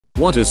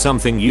What is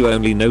something you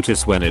only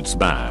notice when it's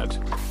bad?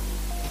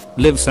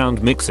 Live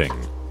sound mixing.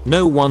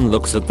 No one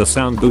looks at the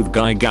sound booth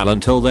guy gal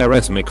until their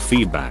mic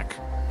feedback.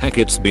 Heck,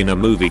 it's been a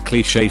movie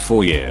cliche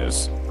for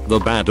years. The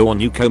bad or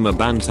newcomer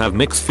bands have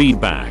mixed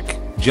feedback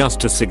just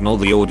to signal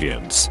the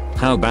audience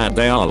how bad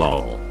they are,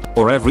 lol.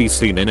 Or every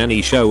scene in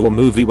any show or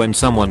movie when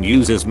someone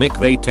uses mic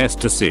they test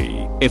to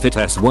see if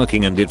it's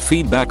working and it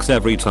feedbacks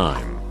every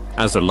time.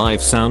 As a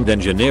live sound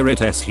engineer,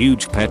 it's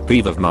huge pet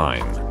peeve of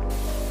mine.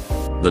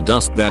 The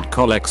dust that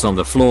collects on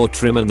the floor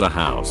trim in the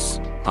house.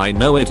 I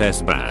know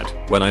it's bad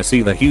when I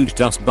see the huge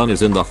dust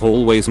bunnies in the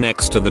hallways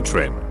next to the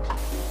trim.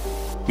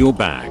 Your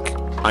back.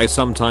 I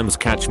sometimes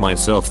catch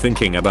myself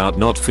thinking about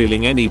not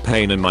feeling any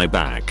pain in my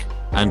back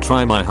and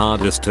try my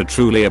hardest to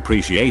truly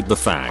appreciate the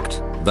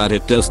fact that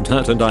it doesn't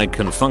hurt and I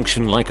can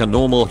function like a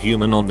normal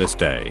human on this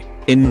day.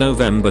 In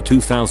November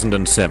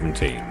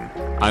 2017,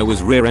 I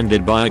was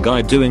rear-ended by a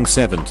guy doing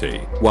 70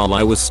 while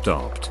I was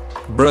stopped.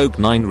 Broke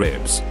 9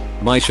 ribs,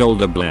 my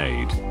shoulder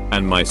blade,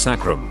 and my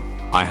sacrum.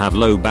 I have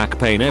low back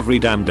pain every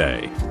damn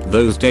day.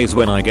 Those days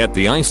when I get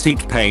the I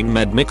seek pain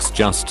med mix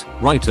just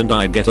right and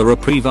I get a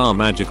reprieve are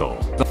magical.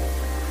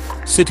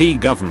 City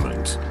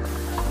government.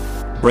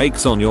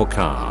 Brakes on your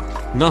car.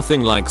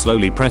 Nothing like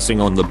slowly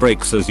pressing on the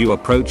brakes as you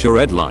approach a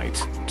red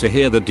light to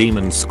hear the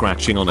demons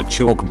scratching on a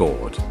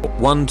chalkboard.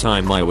 One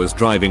time I was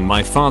driving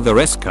my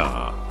father's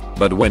car,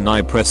 but when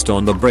I pressed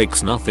on the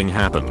brakes nothing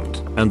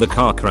happened and the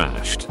car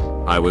crashed.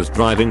 I was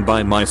driving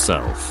by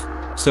myself,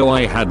 so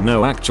I had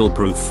no actual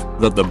proof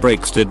that the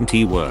brakes didn't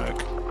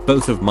work.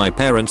 Both of my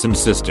parents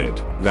insisted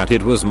that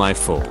it was my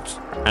fault,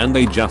 and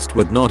they just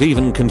would not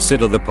even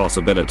consider the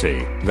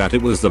possibility that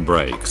it was the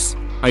brakes.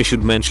 I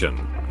should mention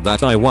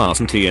that I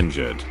wasn't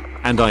injured,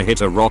 and I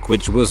hit a rock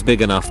which was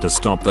big enough to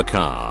stop the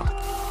car.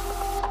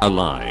 A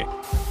lie.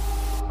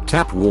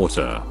 Tap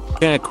water,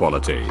 air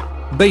quality,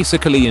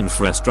 basically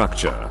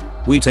infrastructure.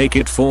 We take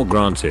it for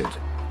granted,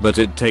 but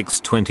it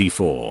takes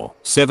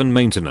 24/7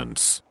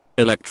 maintenance.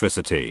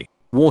 Electricity,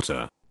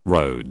 water,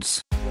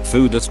 roads,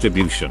 food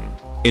distribution,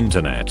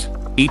 internet,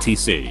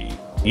 etc.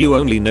 You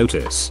only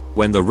notice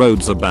when the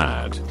roads are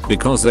bad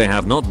because they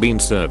have not been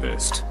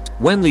serviced,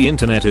 when the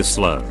internet is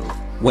slow,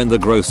 when the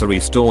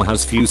grocery store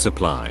has few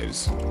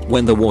supplies,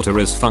 when the water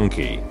is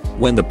funky,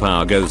 when the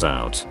power goes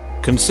out.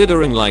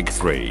 Considering like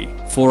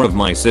 3/4 of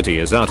my city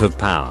is out of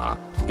power,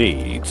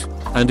 heat,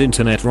 and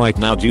internet right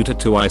now due to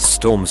 2 ice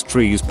storms,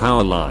 trees,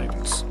 power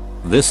lines.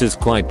 This is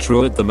quite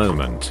true at the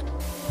moment.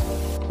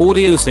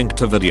 Audio sync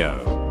to video.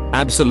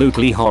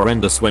 Absolutely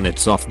horrendous when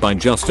it's off by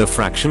just a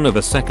fraction of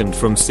a second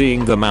from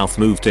seeing the mouth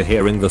move to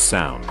hearing the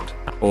sound,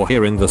 or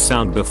hearing the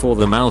sound before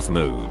the mouth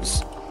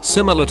moves.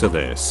 Similar to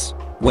this,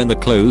 when the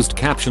closed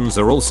captions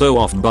are also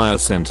off by a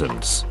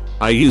sentence.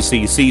 I use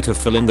CC to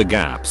fill in the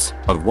gaps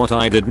of what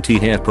I didn't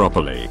hear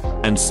properly,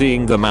 and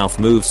seeing the mouth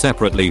move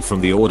separately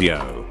from the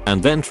audio,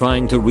 and then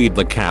trying to read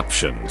the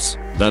captions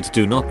that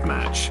do not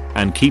match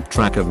and keep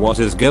track of what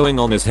is going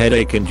on is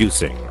headache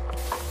inducing.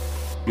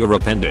 Your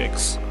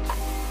appendix.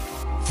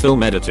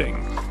 Film editing.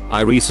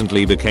 I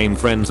recently became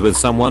friends with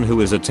someone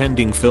who is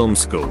attending film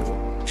school.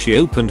 She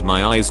opened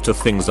my eyes to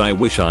things I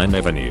wish I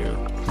never knew.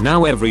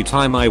 Now every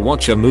time I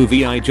watch a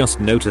movie I just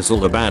notice all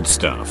the bad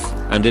stuff,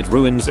 and it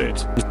ruins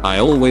it. I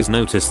always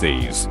notice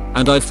these,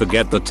 and I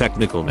forget the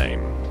technical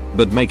name.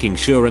 But making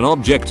sure an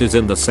object is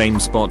in the same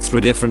spot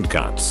through different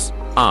cuts.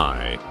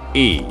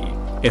 i.e.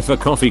 if a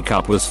coffee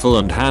cup was full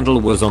and handle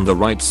was on the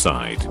right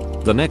side.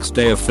 The next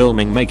day of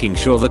filming, making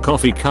sure the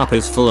coffee cup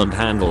is full and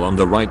handle on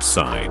the right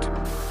side.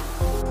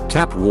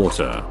 Tap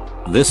water.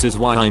 This is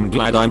why I'm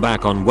glad I'm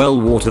back on well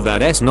water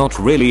that's not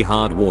really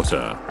hard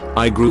water.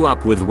 I grew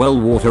up with well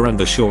water and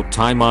the short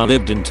time I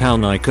lived in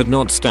town I could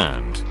not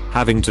stand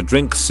having to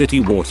drink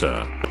city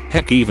water.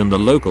 Heck, even the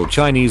local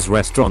Chinese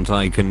restaurant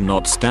I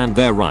cannot stand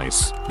their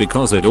rice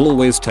because it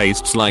always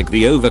tastes like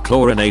the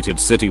over-chlorinated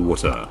city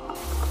water.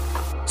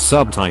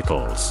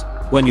 Subtitles.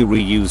 When you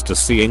reuse to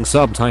seeing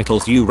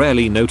subtitles you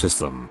rarely notice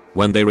them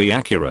when they're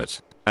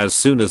accurate. As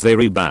soon as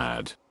they're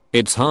bad,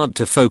 it's hard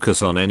to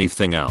focus on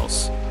anything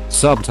else.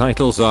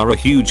 Subtitles are a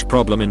huge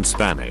problem in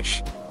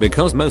Spanish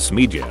because most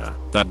media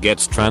that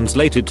gets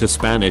translated to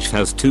Spanish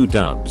has 2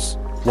 dubs,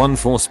 one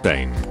for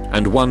Spain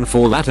and one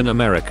for Latin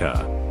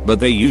America, but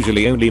they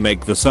usually only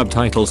make the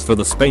subtitles for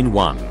the Spain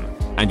one,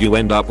 and you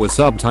end up with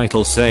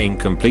subtitles saying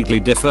completely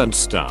different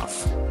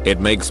stuff. It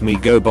makes me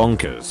go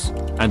bonkers,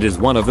 and is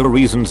one of the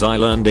reasons I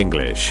learned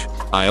English.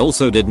 I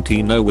also didn't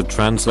know with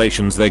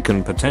translations they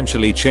can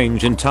potentially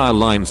change entire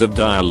lines of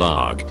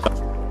dialogue.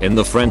 In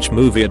the French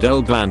movie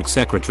Adele Blanc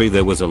Secretary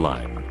there was a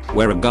line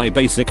where a guy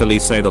basically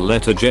say the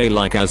letter J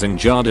like as in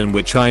Jardin,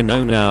 which I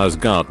know now as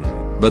garden,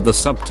 but the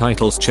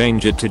subtitles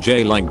change it to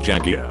J like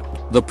Jaguar.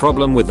 The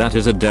problem with that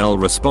is Adele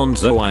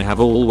responds, "Oh, I have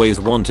always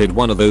wanted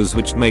one of those,"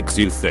 which makes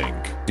you think,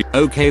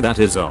 okay, that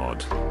is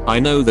odd. I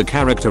know the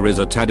character is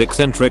a tad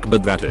eccentric,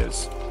 but that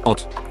is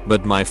odd.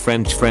 But my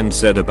French friend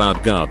said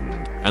about garden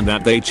and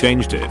that they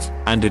changed it,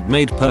 and it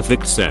made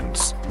perfect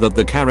sense that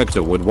the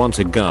character would want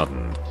a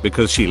garden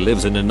because she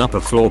lives in an upper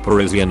floor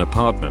Parisian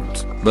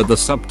apartment, but the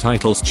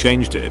subtitles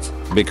changed it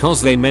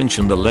because they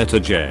mention the letter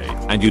J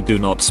and you do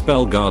not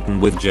spell garden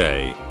with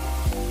J.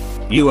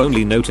 You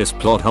only notice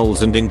plot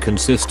holes and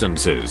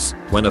inconsistencies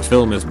when a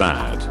film is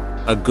bad.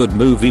 A good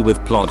movie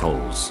with plot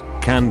holes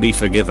can be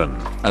forgiven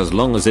as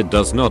long as it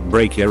does not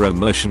break your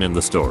immersion in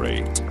the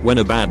story. When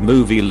a bad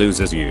movie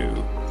loses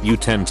you, you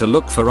tend to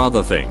look for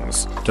other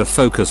things to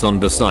focus on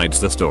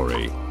besides the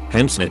story.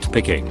 Hence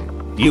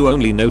nitpicking. You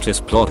only notice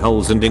plot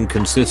holes and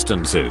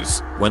inconsistencies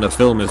when a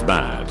film is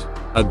bad.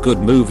 A good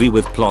movie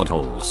with plot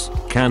holes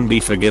can be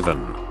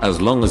forgiven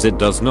as long as it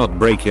does not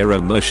break your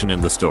immersion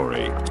in the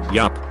story.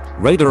 Yup.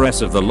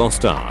 Raiders of the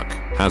Lost Ark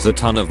has a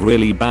ton of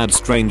really bad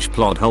strange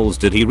plot holes.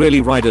 Did he really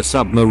ride a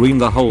submarine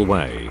the whole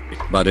way?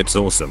 But it's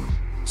awesome.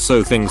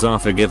 So things are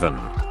forgiven.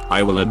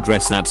 I will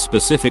address that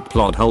specific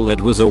plot hole.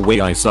 It was a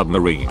WI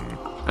submarine.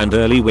 And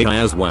early WI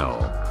as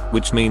well.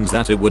 Which means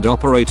that it would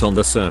operate on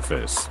the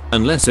surface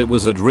unless it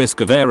was at risk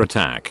of air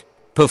attack,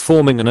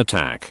 performing an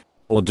attack,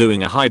 or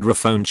doing a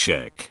hydrophone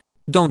check.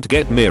 Don't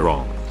get me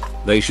wrong.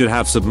 They should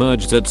have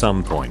submerged at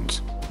some point.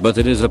 But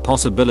it is a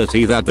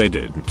possibility that they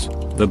didn't.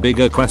 The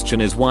bigger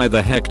question is why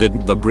the heck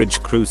didn't the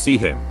bridge crew see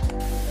him?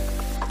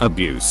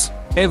 Abuse.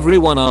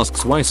 Everyone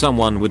asks why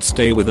someone would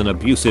stay with an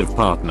abusive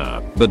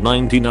partner, but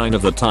 99%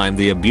 of the time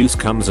the abuse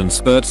comes in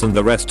spurts and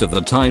the rest of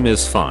the time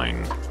is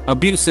fine.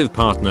 Abusive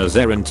partners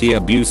aren't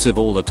abusive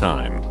all the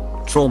time.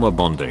 Trauma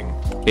bonding.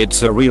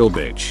 It's a real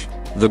bitch.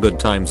 The good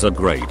times are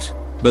great,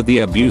 but the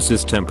abuse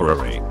is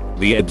temporary.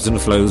 The ebbs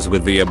and flows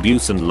with the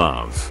abuse and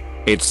love.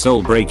 It's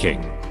soul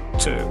breaking.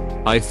 Too.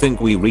 I think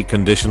we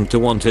reconditioned to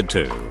want it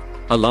too.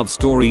 A love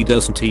story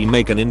doesn't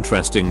make an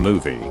interesting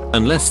movie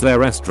unless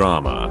there's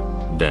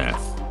drama,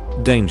 death,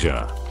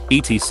 danger,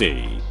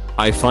 etc.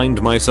 I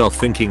find myself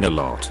thinking a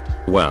lot,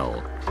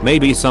 well,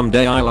 maybe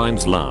someday I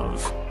lines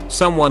love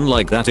someone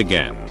like that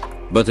again,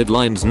 but it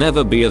lines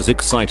never be as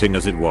exciting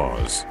as it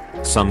was.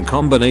 Some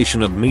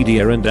combination of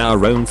media and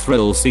our own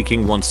thrill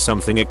seeking wants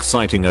something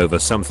exciting over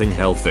something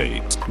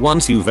healthy.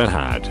 Once you've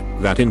had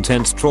that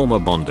intense trauma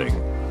bonding,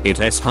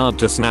 it's hard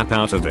to snap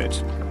out of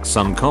it.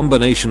 Some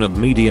combination of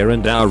media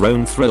and our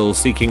own thrill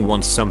seeking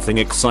wants something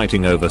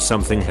exciting over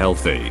something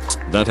healthy.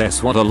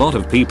 That's what a lot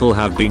of people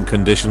have been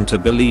conditioned to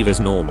believe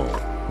is normal.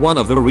 One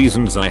of the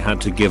reasons I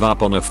had to give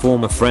up on a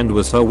former friend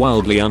was her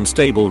wildly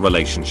unstable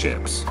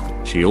relationships.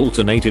 She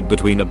alternated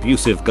between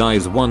abusive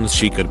guys ones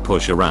she could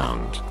push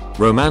around.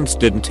 Romance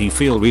didn't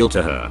feel real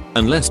to her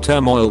unless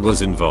turmoil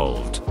was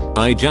involved.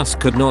 I just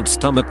could not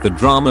stomach the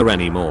drama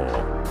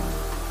anymore.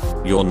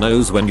 Your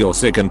nose when you're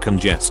sick and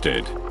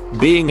congested.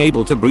 Being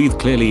able to breathe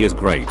clearly is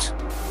great.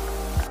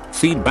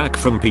 Feedback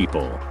from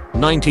people.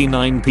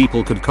 99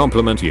 people could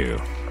compliment you,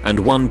 and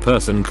one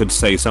person could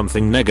say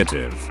something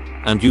negative,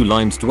 and you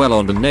lines dwell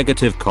on the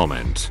negative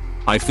comment.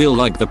 I feel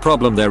like the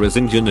problem there is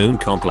ingenuine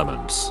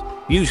compliments.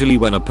 Usually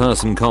when a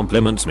person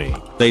compliments me,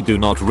 they do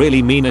not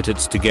really mean it.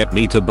 It's to get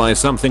me to buy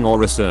something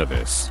or a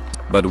service.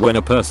 But when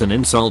a person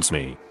insults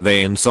me,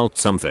 they insult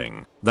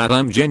something that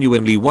I'm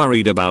genuinely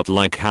worried about,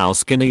 like how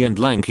skinny and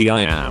lanky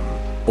I am,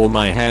 or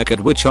my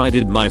haircut which I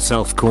did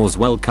myself cause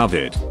well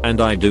covered,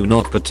 and I do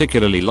not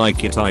particularly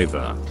like it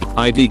either.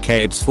 IDK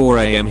it's 4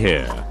 AM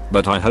here,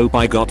 but I hope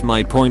I got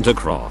my point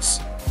across.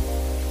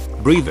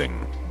 Breathing.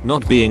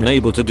 Not being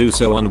able to do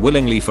so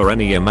unwillingly for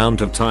any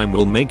amount of time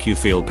will make you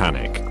feel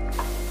panic.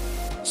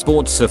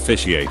 Sports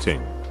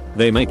officiating.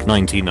 They make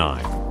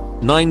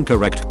 99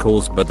 correct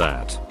calls, but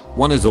that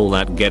one is all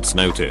that gets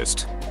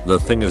noticed. The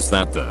thing is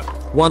that the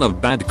one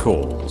of bad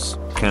calls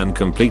can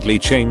completely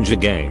change a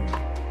game.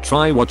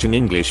 Try watching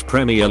English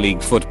Premier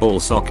League football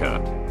soccer.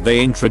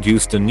 They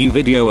introduced a new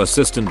video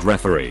assistant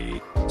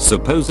referee.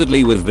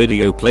 Supposedly with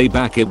video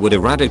playback it would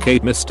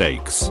eradicate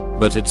mistakes,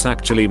 but it's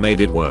actually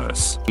made it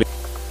worse.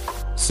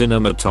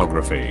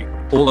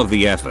 Cinematography. All of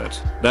the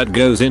effort that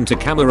goes into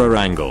camera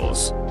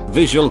angles,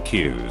 visual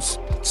cues,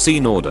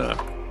 scene order,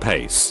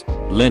 pace,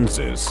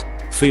 lenses,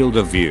 field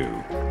of view,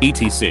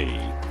 etc.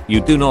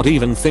 You do not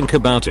even think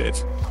about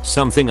it.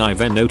 Something I've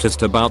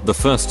noticed about the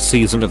first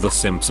season of The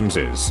Simpsons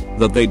is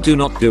that they do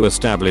not do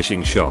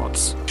establishing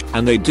shots,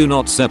 and they do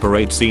not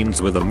separate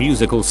scenes with a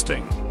musical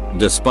sting.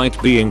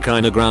 Despite being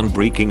kinda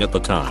groundbreaking at the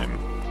time,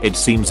 it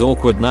seems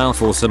awkward now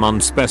for some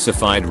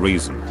unspecified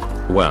reason.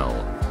 Well,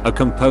 a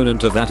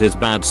component of that is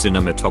bad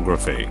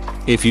cinematography.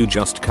 If you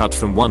just cut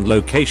from one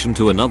location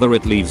to another,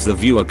 it leaves the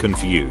viewer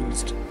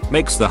confused,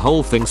 makes the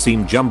whole thing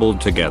seem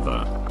jumbled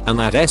together, and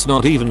that's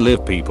not even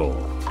live people,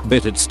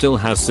 but it still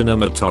has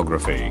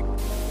cinematography.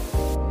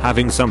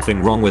 Having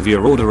something wrong with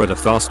your order at a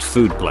fast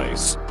food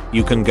place.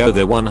 You can go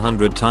there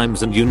 100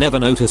 times and you never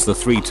notice the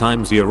 3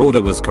 times your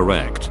order was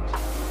correct.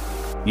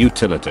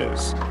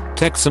 Utilities.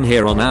 Texan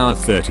here on hour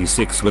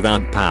 36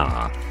 without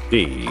power,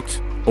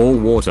 heat, or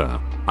water.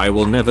 I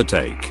will never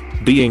take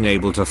being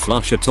able to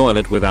flush a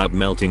toilet without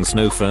melting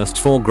snow first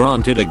for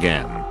granted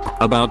again.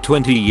 About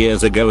 20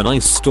 years ago an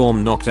ice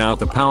storm knocked out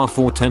the power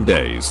for 10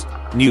 days.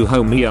 New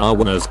home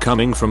owners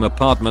coming from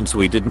apartments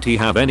we didn't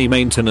have any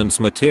maintenance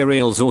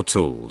materials or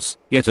tools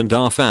yet, and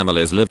our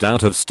families lived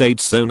out of state,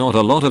 so not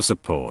a lot of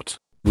support.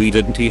 We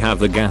didn't have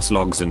the gas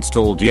logs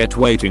installed yet,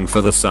 waiting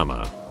for the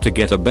summer to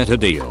get a better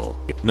deal.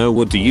 No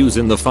wood to use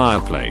in the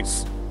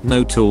fireplace.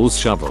 No tools,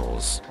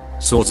 shovels,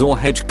 saws or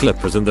hedge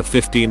clippers, and the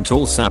 15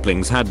 tall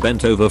saplings had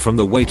bent over from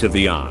the weight of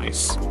the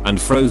ice and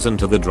frozen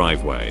to the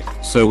driveway,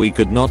 so we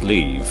could not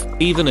leave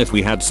even if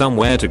we had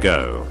somewhere to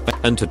go.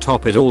 And to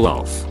top it all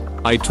off,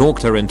 I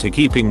talked her into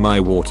keeping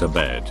my water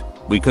bed.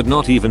 We could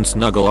not even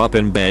snuggle up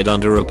in bed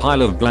under a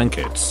pile of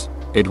blankets.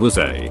 It was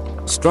a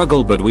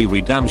struggle, but we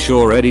were damn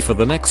sure ready for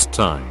the next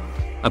time.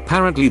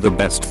 Apparently the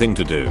best thing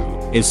to do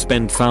is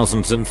spend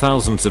thousands and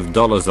thousands of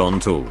dollars on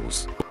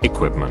tools,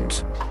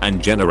 equipment,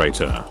 and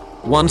generator.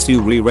 Once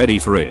you're ready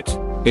for it,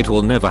 it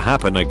will never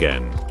happen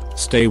again.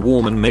 Stay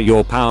warm and may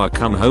your power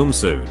come home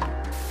soon.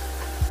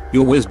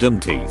 Your wisdom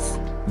teeth.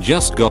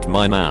 Just got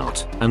mine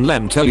out, and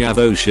lem tell ya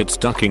those shit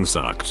sucking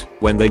sucked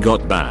when they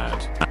got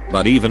bad.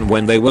 But even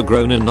when they were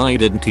grown and I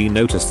didn't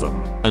notice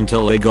them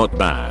until they got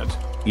bad.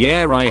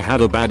 Yeah, I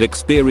had a bad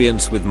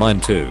experience with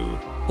mine too.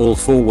 All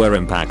 4 were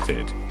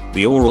impacted.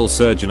 The oral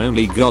surgeon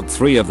only got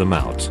 3 of them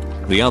out.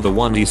 The other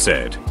one, he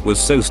said, was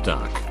so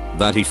stuck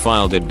that he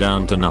filed it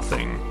down to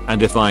nothing,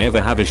 and if I ever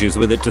have issues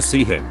with it, to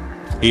see him.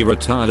 He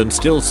retired and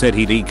still said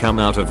he'd come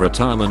out of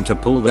retirement to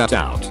pull that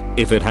out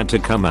if it had to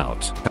come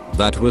out.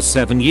 That was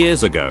 7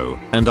 years ago,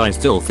 and I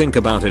still think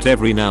about it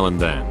every now and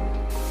then.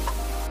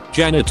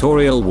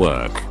 Janitorial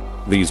work.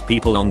 These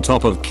people, on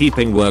top of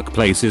keeping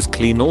workplaces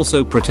clean,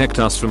 also protect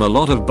us from a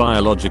lot of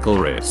biological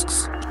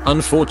risks.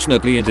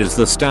 Unfortunately, it is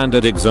the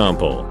standard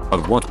example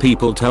of what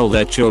people tell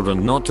their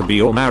children not to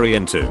be or marry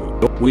into.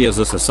 We as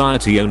a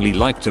society only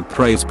like to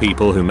praise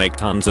people who make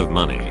tons of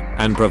money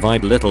and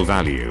provide little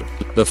value.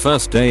 The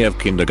first day of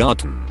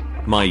kindergarten,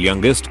 my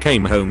youngest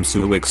came home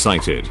so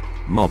excited.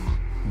 Mom,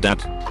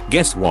 Dad,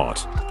 guess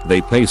what?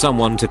 They pay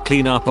someone to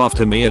clean up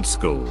after me at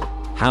school.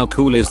 How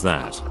cool is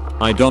that?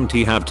 I don't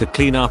have to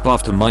clean up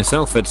after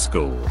myself at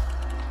school.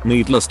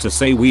 Needless to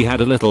say, we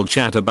had a little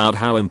chat about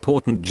how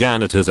important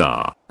janitors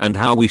are and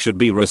how we should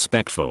be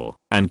respectful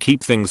and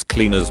keep things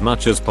clean as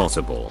much as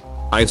possible.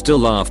 I still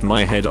laughed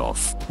my head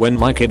off when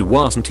my kid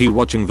wasn't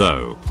watching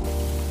though.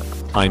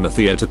 I'm a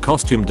theater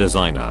costume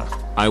designer.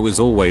 I was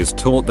always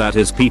taught that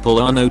as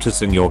people are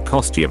noticing your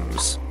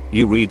costumes,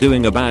 you're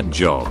doing a bad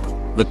job.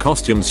 The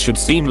costumes should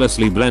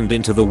seamlessly blend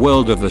into the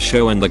world of the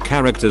show and the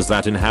characters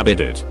that inhabit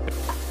it.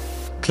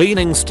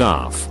 Cleaning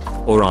staff,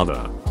 or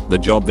rather, the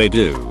job they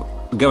do.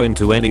 Go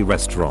into any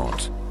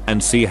restaurant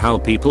and see how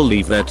people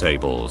leave their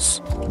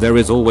tables. There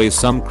is always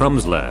some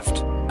crumbs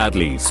left, at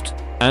least,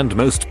 and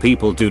most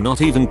people do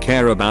not even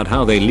care about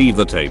how they leave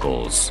the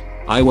tables.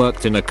 I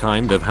worked in a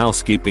kind of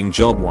housekeeping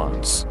job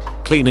once,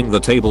 cleaning the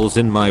tables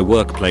in my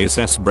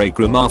workplace's break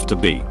room after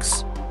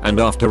weeks, and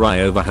after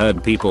I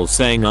overheard people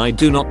saying I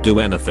do not do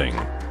anything,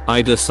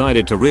 I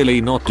decided to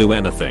really not do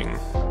anything.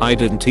 I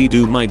didn't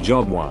do my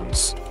job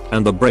once,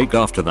 and the break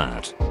after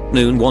that,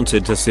 noon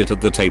wanted to sit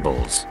at the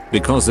tables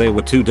because they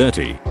were too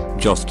dirty.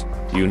 Just,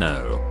 you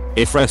know,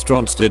 if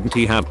restaurants didn't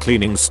have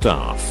cleaning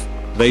staff,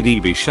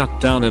 they'd be shut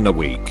down in a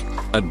week.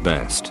 At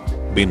best,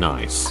 be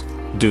nice.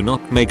 Do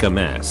not make a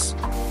mess.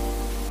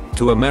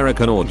 To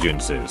American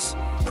audiences,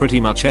 pretty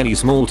much any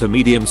small to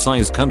medium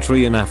sized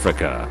country in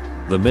Africa,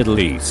 the Middle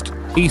East,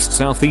 East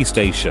Southeast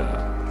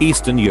Asia,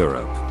 Eastern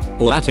Europe,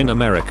 or Latin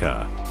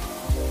America.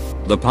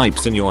 The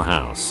pipes in your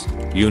house.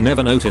 You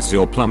never notice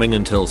your plumbing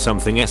until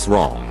something's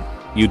wrong.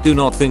 You do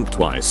not think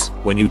twice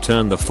when you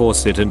turn the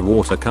faucet and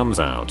water comes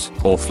out,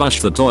 or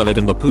flush the toilet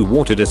and the poo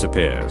water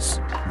disappears.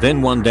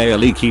 Then one day a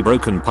leaky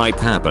broken pipe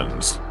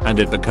happens, and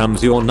it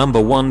becomes your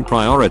 #1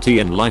 priority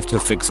in life to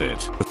fix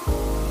it.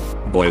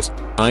 Boys,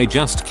 I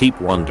just keep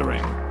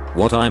wondering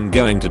what I'm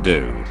going to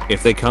do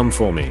if they come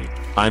for me.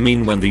 I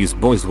mean, when these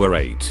boys were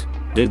 8,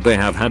 did they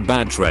have had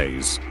bad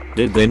trays?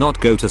 Did they not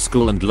go to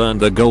school and learn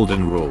the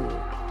golden rule?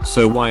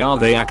 So why are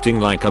they acting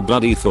like a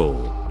bloody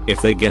fool?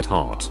 If they get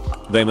hot,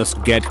 they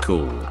must get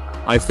cool.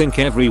 I think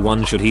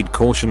everyone should heed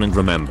caution and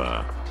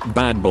remember,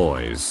 bad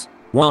boys,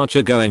 what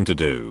you going to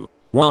do?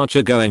 What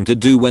you going to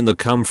do when they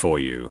come for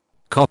you?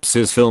 Cops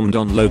is filmed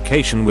on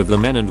location with the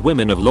men and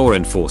women of law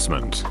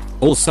enforcement.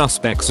 All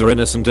suspects are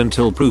innocent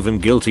until proven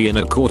guilty in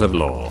a court of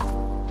law.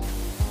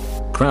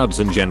 Crowds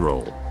in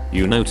general.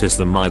 You notice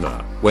them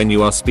either when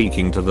you are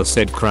speaking to the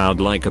said crowd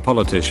like a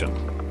politician,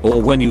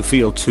 or when you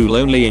feel too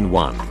lonely in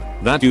one,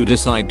 that you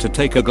decide to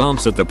take a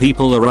glance at the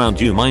people around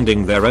you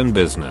minding their own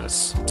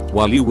business,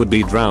 while you would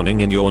be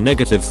drowning in your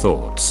negative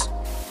thoughts.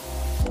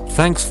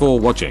 Thanks for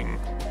watching.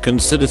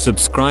 Consider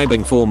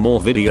subscribing for more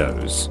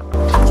videos.